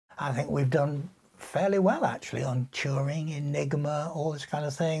I think we've done fairly well actually on Turing, Enigma, all this kind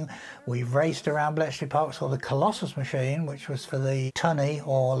of thing. We've raced around Bletchley Park, saw the Colossus machine, which was for the Tunney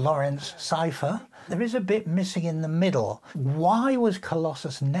or Lorentz cipher. There is a bit missing in the middle. Why was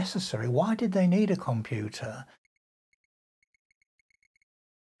Colossus necessary? Why did they need a computer?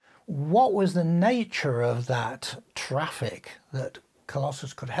 What was the nature of that traffic that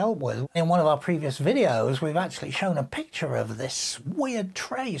Colossus could help with? In one of our previous videos, we've actually shown a picture of this weird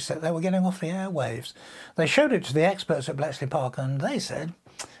trace that they were getting off the airwaves. They showed it to the experts at Bletchley Park and they said,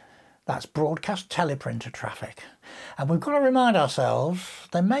 that's broadcast teleprinter traffic. And we've got to remind ourselves,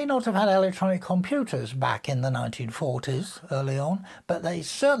 they may not have had electronic computers back in the 1940s, early on, but they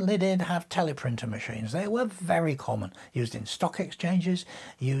certainly did have teleprinter machines. They were very common, used in stock exchanges,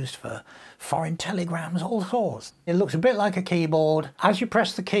 used for foreign telegrams, all sorts. It looks a bit like a keyboard. As you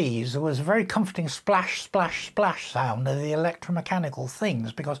press the keys, there was a very comforting splash, splash, splash sound of the electromechanical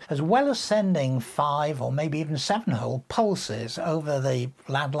things, because as well as sending 5 or maybe even 7-hole pulses over the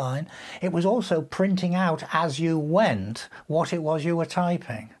landline, it was also printing out as you went what it was you were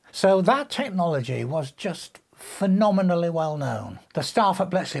typing. So that technology was just phenomenally well known. The staff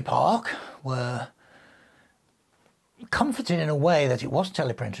at Bletchley Park were comforted in a way that it was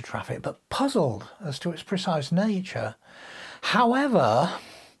teleprinter traffic, but puzzled as to its precise nature. However,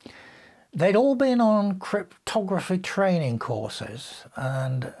 they'd all been on cryptography training courses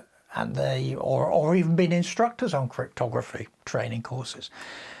and they or even been instructors on cryptography training courses.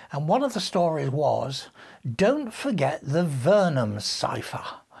 And one of the stories was, don't forget the Vernam cipher.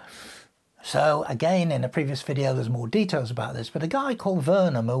 So again, in a previous video, there's more details about this, but a guy called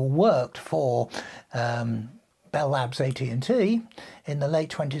Vernam who worked for Bell Labs AT&T in the late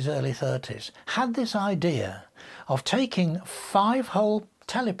 20s, early 30s, had this idea of taking 5-hole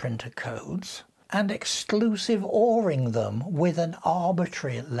teleprinter codes and exclusive ORing them with an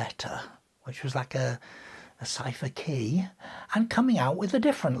arbitrary letter, which was like a cipher key, and coming out with a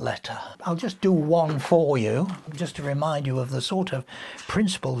different letter. I'll just do one for you, just to remind you of the sort of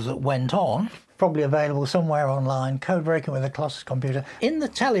principles that went on. Probably available somewhere online, Codebreaking with a Colossus computer. In the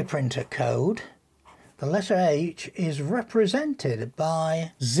teleprinter code, the letter H is represented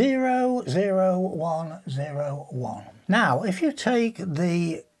by 00101. Now, if you take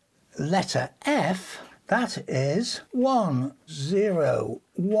the letter F, that is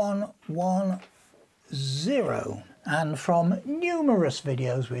 10110. And from numerous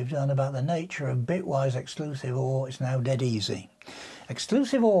videos we've done about the nature of bitwise exclusive OR, it's now dead easy.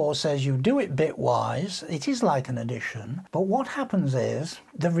 Exclusive OR says you do it bitwise, it is like an addition, but what happens is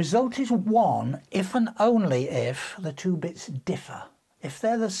the result is 1 if and only if the 2 bits differ. If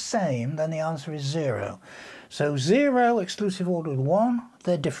they're the same, then the answer is 0. So 0 exclusive OR with 1,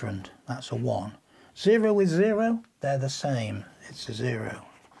 they're different, that's a 1. 0 with 0, they're the same, it's a 0.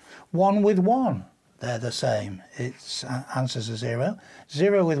 1 with 1, they're the same, its answer's a 0.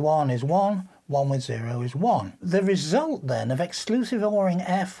 0 with 1 is 1, 1 with 0 is 1. The result then of exclusive ORing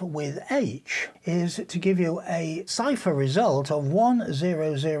F with H is to give you a cipher result of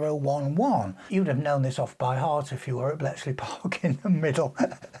 10011. You'd have known this off by heart if you were at Bletchley Park in the middle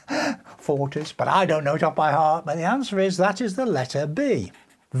 40s, but I don't know it off by heart, but the answer is that is the letter B.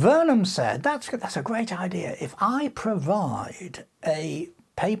 Vernam said, that's a great idea. If I provide a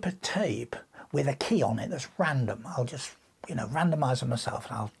paper tape with a key on it that's random, I'll just randomize it myself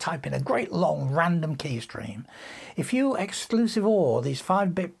and I'll type in a great long random key stream. If you exclusive OR these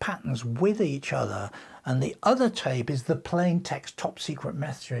 5-bit patterns with each other and the other tape is the plain text top secret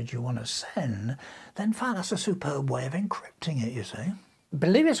message you want to send, then fine, that's a superb way of encrypting it, you see.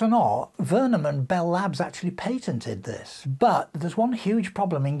 Believe it or not, Vernam and Bell Labs actually patented this, but there's one huge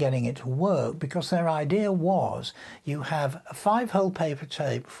problem in getting it to work, because their idea was you have a 5-hole paper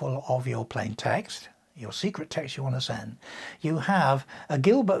tape full of your plain text, your secret text you want to send. You have a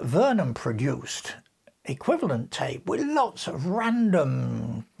Gilbert Vernam produced equivalent tape with lots of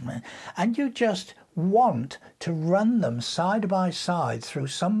random, and you just want to run them side by side through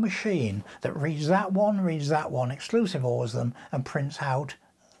some machine that reads that one, exclusive ORs them and prints out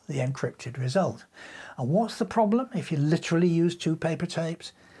the encrypted result. And what's the problem if you literally use 2 paper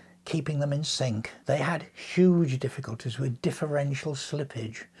tapes? Keeping them in sync. They had huge difficulties with differential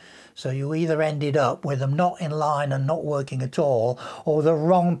slippage. So you either ended up with them not in line and not working at all, or the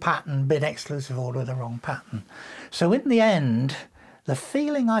wrong pattern being exclusive OR with the wrong pattern. So in the end, the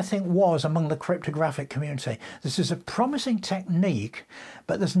feeling, I think, was among the cryptographic community, this is a promising technique,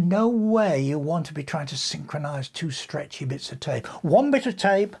 but there's no way you want to be trying to synchronize 2 stretchy bits of tape. 1 bit of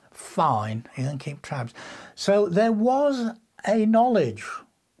tape, fine, you can keep tabs. So there was a knowledge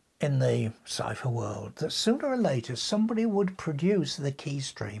in the cipher world that sooner or later somebody would produce the key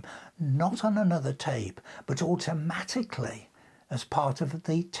stream not on another tape but automatically as part of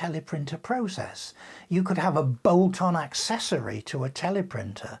the teleprinter process. You could have a bolt-on accessory to a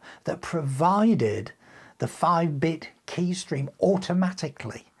teleprinter that provided the 5-bit key stream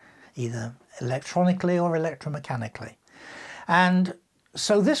automatically, either electronically or electromechanically. And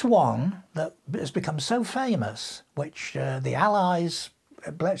so this one that has become so famous, which the Allies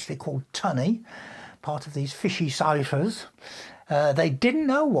at Bletchley called Tunny, part of these fishy ciphers, they didn't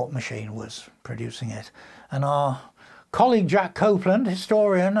know what machine was producing it. And our colleague Jack Copeland,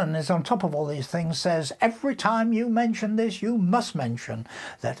 historian and is on top of all these things, says every time you mention this you must mention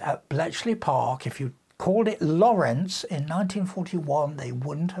that at Bletchley Park, if you called it Lawrence in 1941, they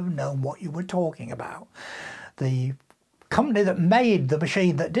wouldn't have known what you were talking about. The company that made the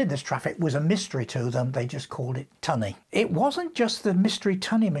machine that did this traffic was a mystery to them. They just called it Tunny. It wasn't just the mystery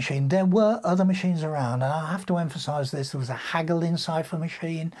Tunny machine. There were other machines around, and I have to emphasize this. There was a Hagelin cipher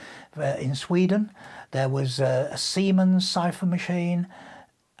machine in Sweden. There was a Siemens cipher machine.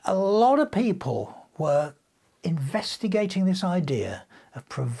 A lot of people were investigating this idea of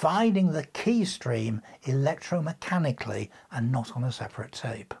providing the key stream electromechanically and not on a separate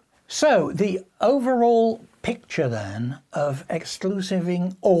tape. So the overall picture then of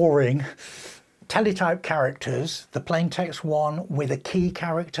exclusiving ORing teletype characters, the plain text one with a key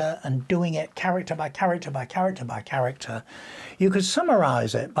character and doing it character by character by character by character, you could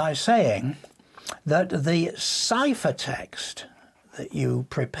summarize it by saying that the ciphertext that you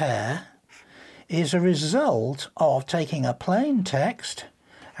prepare is a result of taking a plain text,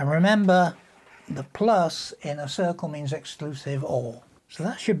 and remember the plus in a circle means exclusive OR. So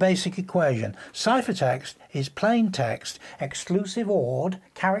that's your basic equation. Ciphertext is plain text, exclusive ORed,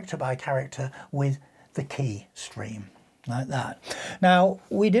 character by character with the key stream, like that. Now,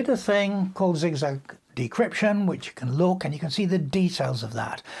 we did a thing called zigzag decryption, which you can look and you can see the details of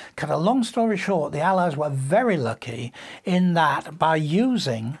that. Cut a long story short, the Allies were very lucky in that by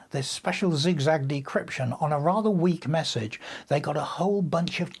using this special zigzag decryption on a rather weak message, they got a whole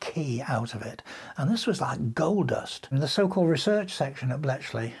bunch of key out of it. And this was like gold dust. In the so-called research section at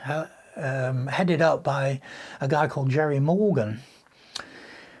Bletchley, headed up by a guy called Jerry Morgan,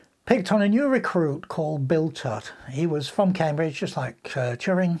 picked on a new recruit called Bill Tutt. He was from Cambridge, just like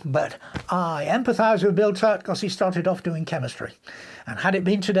Turing, but I empathise with Bill Tutt because he started off doing chemistry. And had it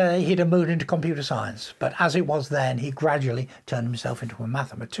been today, he'd have moved into computer science. But as it was then, he gradually turned himself into a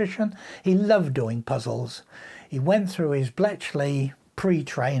mathematician. He loved doing puzzles. He went through his Bletchley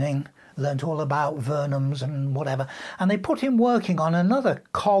pre-training, learnt all about Vernums and whatever, and they put him working on another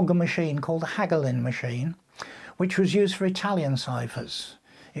cog machine called the Hagelin machine, which was used for Italian ciphers.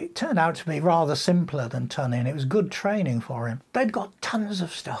 It turned out to be rather simpler than Tunny, and it was good training for him. They'd got tons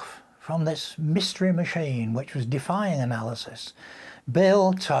of stuff from this mystery machine, which was defying analysis.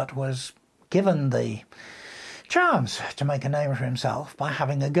 Bill Tutt was given the chance to make a name for himself by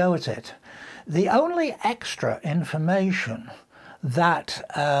having a go at it. The only extra information that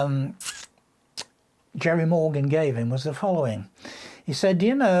Jerry Morgan gave him was the following. He said, do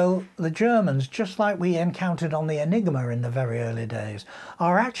you know, the Germans, just like we encountered on the Enigma in the very early days,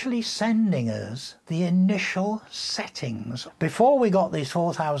 are actually sending us the initial settings. Before we got these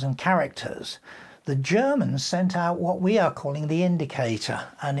 4,000 characters, the Germans sent out what we are calling the indicator,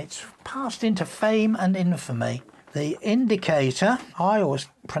 and it's passed into fame and infamy. The indicator, I always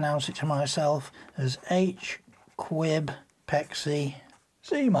pronounce it to myself as H-Quib Pexi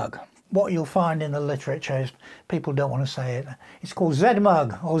Z-Mug. What you'll find in the literature is people don't want to say it. It's called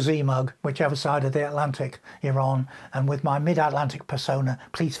Z-Mug or Z-Mug, whichever side of the Atlantic you're on. And with my mid-Atlantic persona,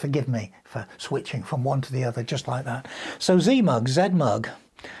 please forgive me for switching from one to the other just like that. So Z-Mug, Z-Mug,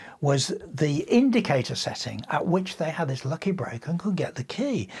 was the indicator setting at which they had this lucky break and could get the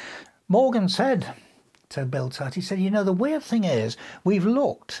key. Morgan said to Bill Tutt, he said, you know, the weird thing is we've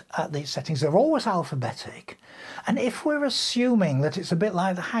looked at these settings, they're always alphabetic, and if we're assuming that it's a bit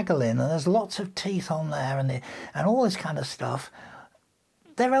like the Hagelin and there's lots of teeth on there and all this kind of stuff,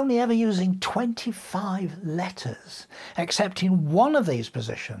 they're only ever using 25 letters, except in one of these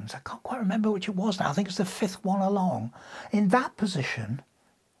positions. I can't quite remember which it was now, I think it's the fifth one along. In that position,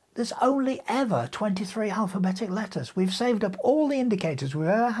 there's only ever 23 alphabetic letters. We've saved up all the indicators we've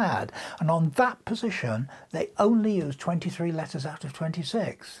ever had, and on that position, they only use 23 letters out of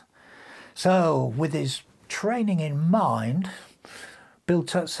 26. So, with his training in mind, Bill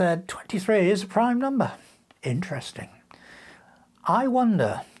Tutt said 23 is a prime number. Interesting. I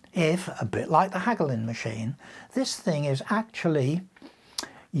wonder if, a bit like the Hagelin machine, this thing is actually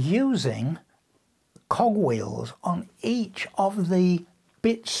using cogwheels on each of the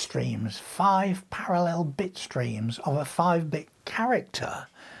bit streams, 5 parallel bit streams of a 5-bit character,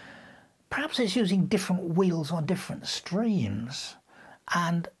 perhaps it's using different wheels on different streams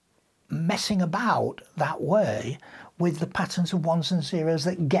and messing about that way with the patterns of 1s and 0s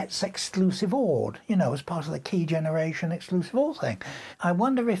that gets exclusive ORed, you know, as part of the key generation exclusive OR thing. I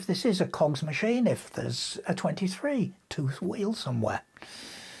wonder if this is a cogs machine, if there's a 23-tooth wheel somewhere.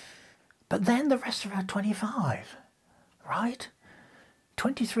 But then the rest are at 25, right?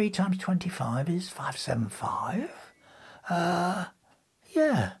 23 times 25 is 575.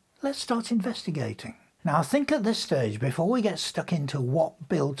 Yeah, let's start investigating. Now I think at this stage, before we get stuck into what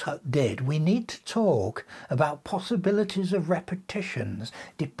Bill Tuck did, we need to talk about possibilities of repetitions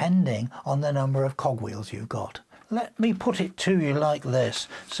depending on the number of cogwheels you've got. Let me put it to you like this.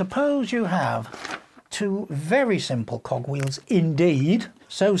 Suppose you have 2 very simple cogwheels indeed,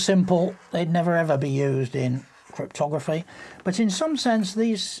 so simple they'd never ever be used in cryptography, but in some sense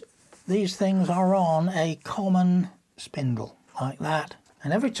these things are on a common spindle like that,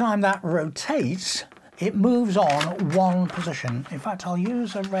 and every time that rotates it moves on 1 position. In fact, I'll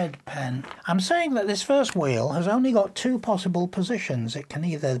use a red pen. I'm saying that this first wheel has only got 2 possible positions. It can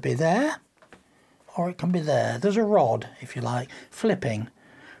either be there or it can be there. There's a rod, if you like, flipping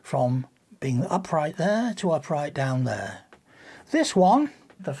from being upright there to upright down there. This one,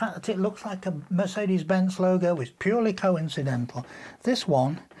 the fact that it looks like a Mercedes-Benz logo is purely coincidental. This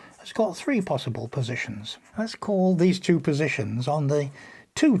one has got 3 possible positions. Let's call these 2 positions on the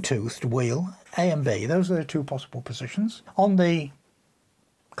 2-toothed wheel A and B. Those are the 2 possible positions. On the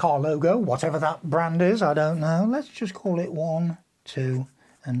car logo, whatever that brand is, I don't know, let's just call it 1, 2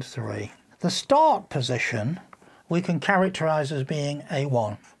 and 3. The start position we can characterize as being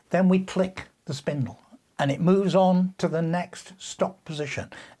A1. Then we click the spindle and it moves on to the next stop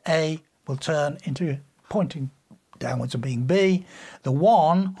position. A will turn into pointing downwards and being B. The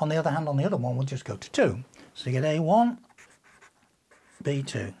 1, on the other hand, on the other one will just go to 2. So you get A1,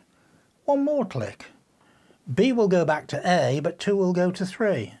 B2. One more click. B will go back to A, but 2 will go to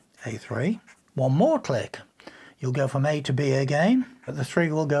 3. A3. One more click. You'll go from A to B again, but the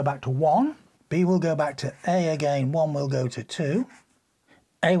 3 will go back to 1. B will go back to A again, 1 will go to 2.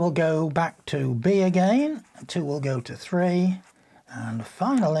 A will go back to B again, 2 will go to 3. And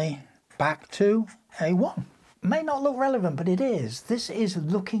finally, back to A1. May not look relevant, but it is. This is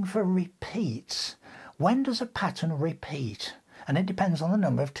looking for repeats. When does a pattern repeat? And it depends on the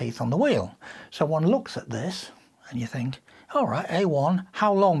number of teeth on the wheel. So one looks at this and you think, all right, A1,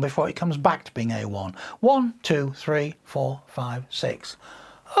 how long before it comes back to being A1? 1, 2, 3, 4, 5, 6.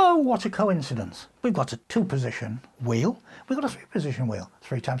 Oh, what a coincidence. We've got a 2-position wheel. We've got a 3-position wheel.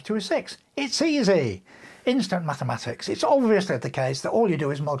 3 times 2 is 6. It's easy. Instant mathematics. It's obviously the case that all you do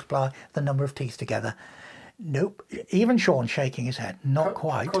is multiply the number of teeth together. Nope. Even Sean shaking his head. Not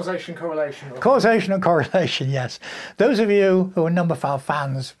quite. Causation, correlation. Causation and correlation, yes. Those of you who are numberphile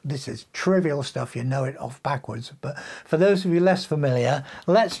fans, this is trivial stuff. You know it off backwards. But for those of you less familiar,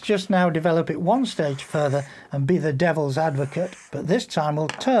 let's just now develop it 1 stage further and be the devil's advocate. But this time we'll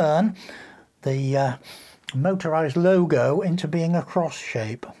turn the motorized logo into being a cross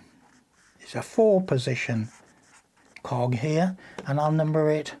shape. It's a 4-position cog here, and I'll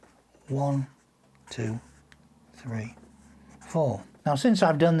number it 1, 2, 3, 4. Now since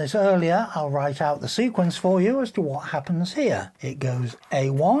I've done this earlier, I'll write out the sequence for you as to what happens here. It goes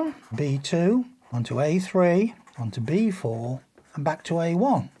A1, B2, onto A3, onto B4, and back to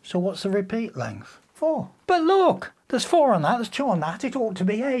A1. So what's the repeat length? 4. But look, there's 4 on that, there's 2 on that, it ought to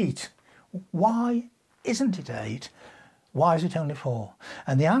be 8. Why isn't it 8? Why is it only 4?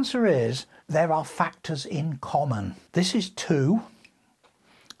 And the answer is, there are factors in common. This is 2.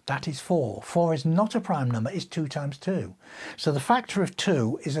 That is 4. 4 is not a prime number, it's 2 times 2. So the factor of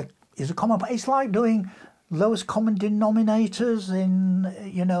 2 is a common, it's like doing lowest common denominators in,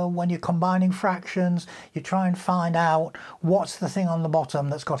 you know, when you're combining fractions, you try and find out what's the thing on the bottom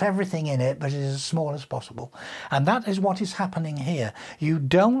that's got everything in it, but is as small as possible. And that is what is happening here. You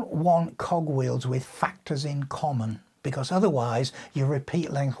don't want cogwheels with factors in common, because otherwise your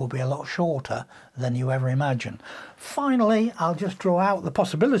repeat length will be a lot shorter than you ever imagine. Finally, I'll just draw out the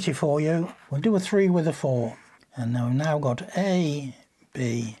possibility for you. We'll do a 3 with a 4. And now we've now got A,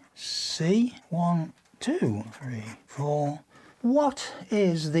 B, C. 1, 2, 3, 4. What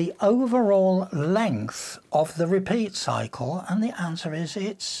is the overall length of the repeat cycle? And the answer is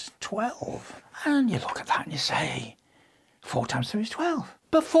it's 12. And you look at that and you say, 4 times 3 is 12.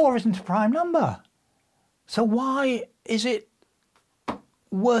 But 4 isn't a prime number. So why is it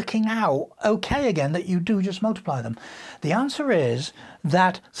working out okay again that you do just multiply them? The answer is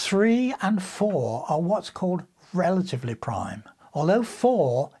that 3 and 4 are what's called relatively prime. Although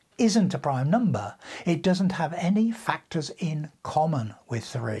 4 isn't a prime number, it doesn't have any factors in common with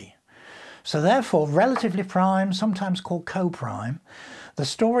 3. So therefore, relatively prime, sometimes called coprime, the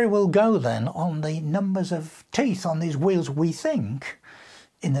story will go then on the numbers of teeth on these wheels we think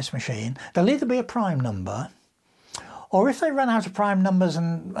in this machine. They'll either be a prime number, or if they run out of prime numbers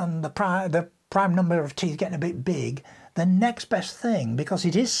and the prime number of teeth getting a bit big, the next best thing, because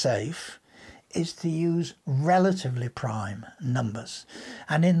it is safe, is to use relatively prime numbers.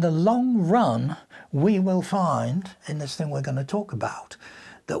 And in the long run, we will find, in this thing we're going to talk about,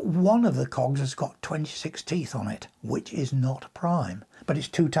 that one of the cogs has got 26 teeth on it, which is not prime, but it's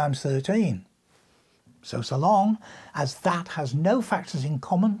 2 times 13. So long as that has no factors in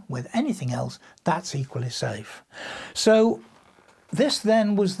common with anything else, that's equally safe. So this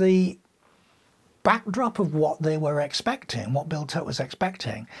then was the backdrop of what they were expecting, what Bill Tutt was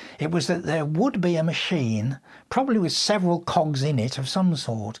expecting. It was that there would be a machine, probably with several cogs in it of some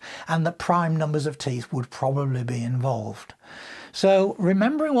sort, and that prime numbers of teeth would probably be involved. So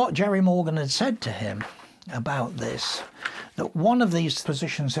remembering what Jerry Morgan had said to him about this, that one of these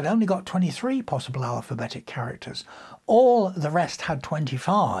positions had only got 23 possible alphabetic characters, all the rest had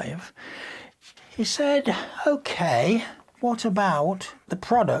 25, he said, okay, what about the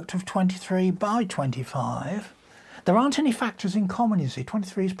product of 23 by 25? There aren't any factors in common, you see.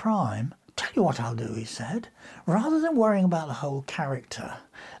 23 is prime. Tell you what I'll do, he said. Rather than worrying about the whole character,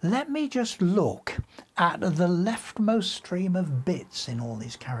 let me just look at the leftmost stream of bits in all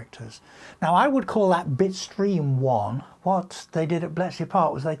these characters. Now, I would call that bit stream 1. What they did at Bletchley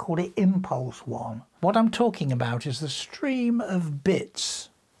Park was they called it impulse 1. What I'm talking about is the stream of bits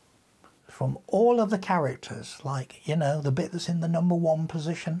from all of the characters, like, you know, the bit that's in the number 1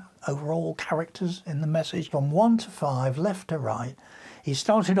 position over all characters in the message, from 1 to 5, left to right. He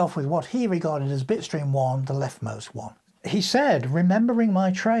started off with what he regarded as bitstream 1, the leftmost one. He said, remembering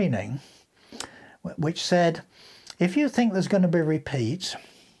my training, which said, if you think there's going to be repeats,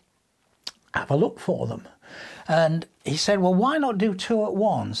 have a look for them. And he said, well, why not do 2 at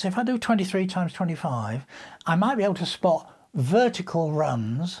once? If I do 23 times 25, I might be able to spot vertical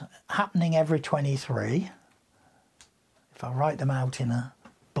runs happening every 23. If I write them out in a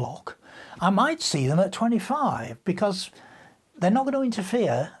block, I might see them at 25 because they're not going to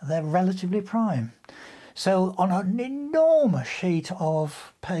interfere, they're relatively prime. So on an enormous sheet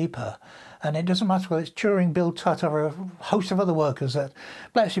of paper, and it doesn't matter whether it's Turing, Bill Tutt or a host of other workers at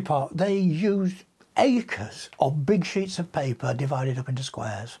Bletchley Park, they used acres of big sheets of paper divided up into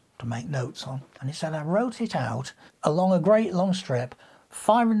squares to make notes on. And he said, I wrote it out along a great long strip,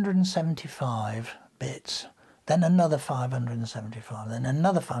 575 bits, then another 575, then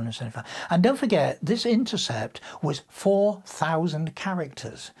another 575. And don't forget, this intercept was 4,000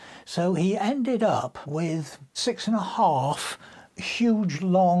 characters. So he ended up with 6.5 huge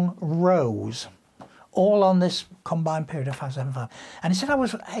long rows, all on this combined period of 575. And he said, I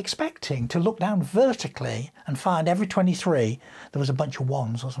was expecting to look down vertically and find every 23 there was a bunch of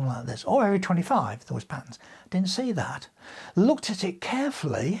 1s or something like this, or every 25 there was patterns. Didn't see that. Looked at it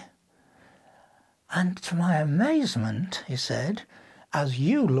carefully, and to my amazement, he said, as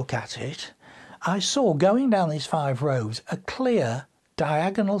you look at it, I saw going down these 5 rows a clear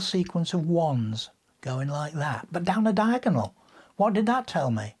diagonal sequence of 1s going like that, but down a diagonal. What did that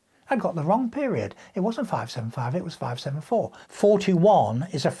tell me? I'd got the wrong period. It wasn't 575, it was 574. 41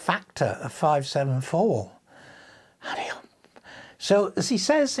 is a factor of 574. So, as he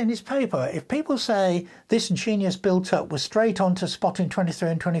says in his paper, if people say this genius built up was straight on to spotting 23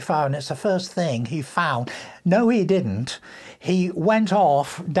 and 25 and it's the first thing he found, no he didn't. He went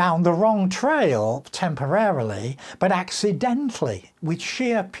off down the wrong trail temporarily, but accidentally, with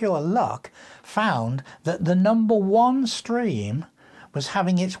sheer pure luck, found that the number 1 stream was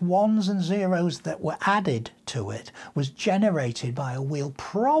having its 1s and 0s that were added to it, was generated by a wheel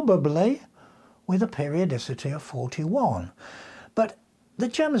probably with a periodicity of 41. But the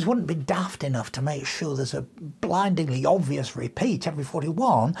Germans wouldn't be daft enough to make sure there's a blindingly obvious repeat every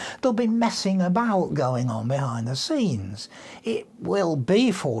 41. There'll be messing about going on behind the scenes. It will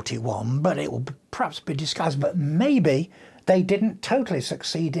be 41, but it will perhaps be disguised, but maybe they didn't totally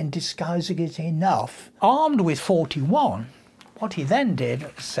succeed in disguising it enough. Armed with 41, what he then did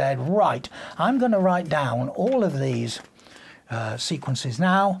said, right, I'm going to write down all of these sequences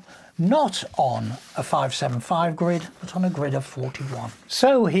now, not on a 575 grid, but on a grid of 41.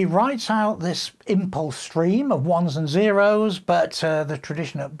 So he writes out this impulse stream of 1s and 0s, but the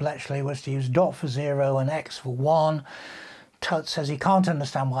tradition at Bletchley was to use dot for 0 and X for 1. Tut says he can't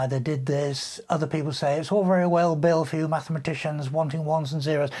understand why they did this. Other people say it's all very well, Bill, for you mathematicians wanting ones and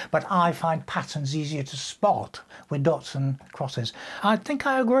zeros, but I find patterns easier to spot with dots and crosses. I think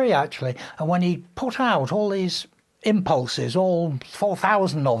I agree, actually. And when he put out all these impulses, all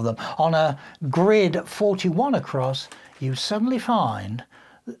 4,000 of them, on a grid 41 across, you suddenly find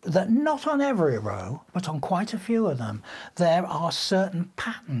that not on every row, but on quite a few of them, there are certain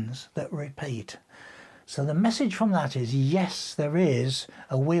patterns that repeat. So the message from that is, yes, there is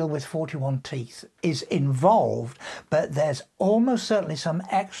a wheel with 41 teeth is involved, but there's almost certainly some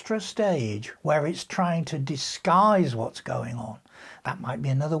extra stage where it's trying to disguise what's going on. That might be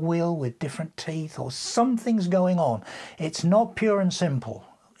another wheel with different teeth, or something's going on. It's not pure and simple.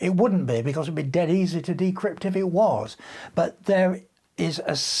 It wouldn't be, because it'd be dead easy to decrypt if it was. But there is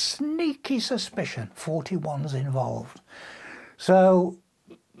a sneaky suspicion 41's involved. So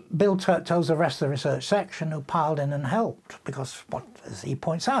Bill Tut tells the rest of the research section, who piled in and helped, because what, as he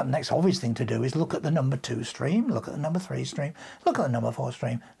points out, the next obvious thing to do is look at the number 2 stream, look at the number 3 stream, look at the number 4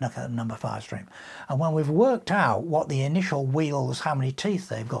 stream, look at the number 5 stream. And when we've worked out what the initial wheels, how many teeth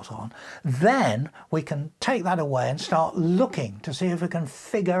they've got on, then we can take that away and start looking to see if we can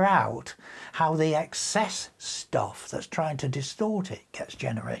figure out how the excess stuff that's trying to distort it gets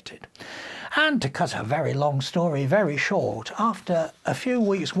generated. And to cut a very long story very short, after a few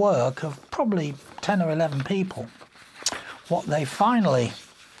weeks' work of probably 10 or 11 people, what they finally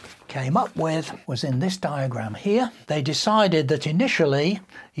came up with was in this diagram here. They decided that initially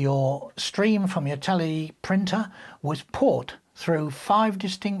your stream from your teleprinter was put through 5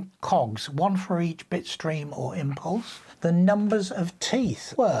 distinct cogs, one for each bit stream or impulse. The numbers of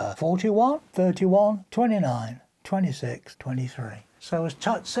teeth were 41, 31, 29, 26, 23. So as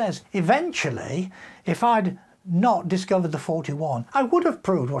Tut says, eventually, if I'd not discovered the 41, I would have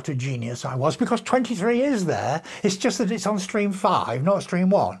proved what a genius I was, because 23 is there. It's just that it's on stream 5, not stream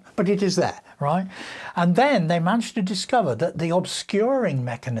 1, but it is there, right? And then they managed to discover that the obscuring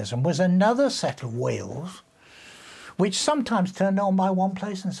mechanism was another set of wheels, which sometimes turned on by one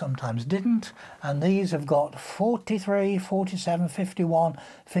place and sometimes didn't. And these have got 43, 47, 51,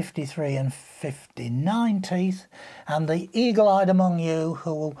 53 and 59 teeth. And the eagle-eyed among you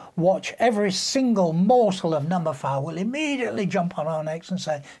who will watch every single morsel of number file will immediately jump on our necks and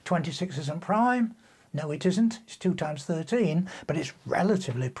say 26 isn't prime. No, it isn't. It's 2 times 13, but it's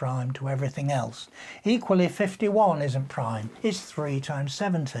relatively prime to everything else. Equally, 51 isn't prime. It's 3 times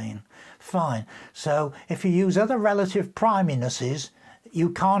 17. Fine. So if you use other relative primeinesses,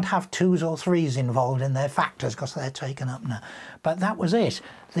 you can't have 2s or 3s involved in their factors because they're taken up now. But that was it.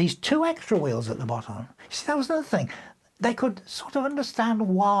 These 2 extra wheels at the bottom. See, that was another thing. They could sort of understand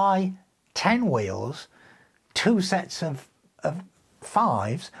why 10 wheels, 2 sets of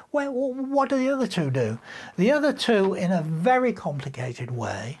 5s, well, what do the other 2 do? The other 2, in a very complicated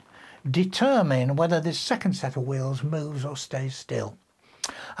way, determine whether this second set of wheels moves or stays still.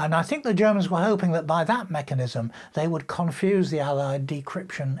 And I think the Germans were hoping that by that mechanism they would confuse the Allied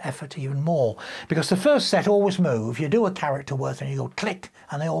decryption effort even more, because the first set always move. You do a character worth and you go click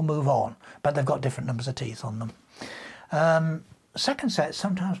and they all move on, but they've got different numbers of teeth on them. Second set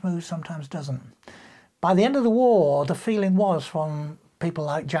sometimes moves, sometimes doesn't. By the end of the war, the feeling was from people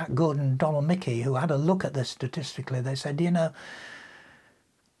like Jack Good and Donald Mickey, who had a look at this statistically, they said, you know,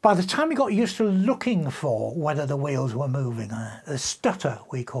 by the time we got used to looking for whether the wheels were moving, the stutter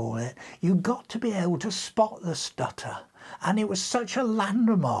we call it, you got to be able to spot the stutter. And it was such a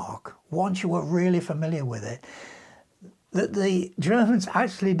landmark, once you were really familiar with it, that the Germans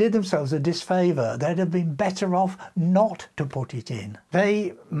actually did themselves a disfavour. They'd have been better off not to put it in.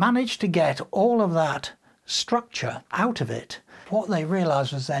 They managed to get all of that structure out of it. What they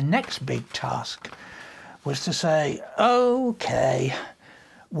realised was their next big task was to say, OK,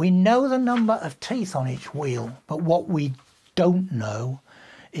 we know the number of teeth on each wheel, but what we don't know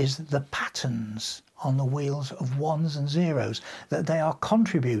is the patterns on the wheels of 1s and 0s, that they are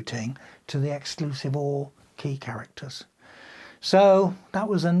contributing to the exclusive OR key characters. So that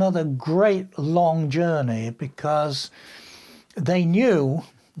was another great long journey, because they knew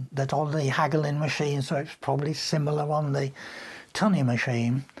that on the haggling machine, so it's probably similar on the Tunney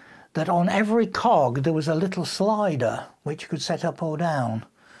machine, that on every cog there was a little slider which you could set up or down.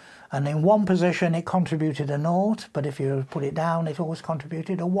 And in one position it contributed a 0, but if you put it down it always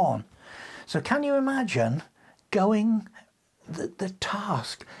contributed a 1. So can you imagine going the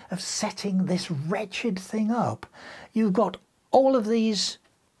task of setting this wretched thing up? You've got all of these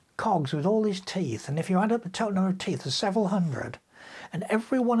cogs with all these teeth, and if you add up the total number of teeth, there's several hundred. And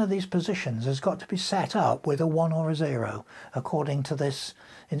every one of these positions has got to be set up with a 1 or a 0, according to this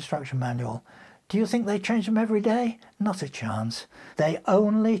instruction manual, Do you think they change them every day? Not a chance. They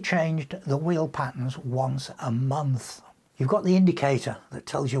only changed the wheel patterns once a month. You've got the indicator that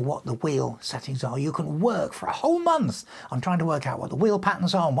tells you what the wheel settings are. You can work for a whole month on trying to work out what the wheel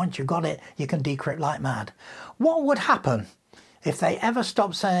patterns are, and once you've got it, you can decrypt like mad. What would happen if they ever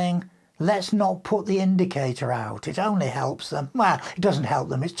stopped saying, let's not put the indicator out, it only helps them? Well, it doesn't help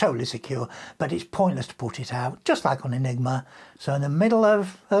them, it's totally secure, but it's pointless to put it out, just like on Enigma. So in the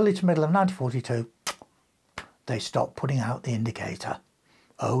early to middle of 1942, they stopped putting out the indicator.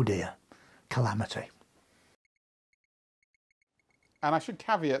 Oh dear, calamity. And I should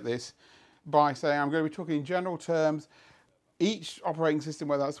caveat this by saying I'm going to be talking in general terms. Each operating system,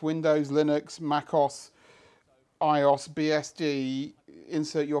 whether that's Windows, Linux, macOS, iOS, BSD,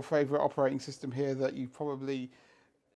 insert your favourite operating system here that you probably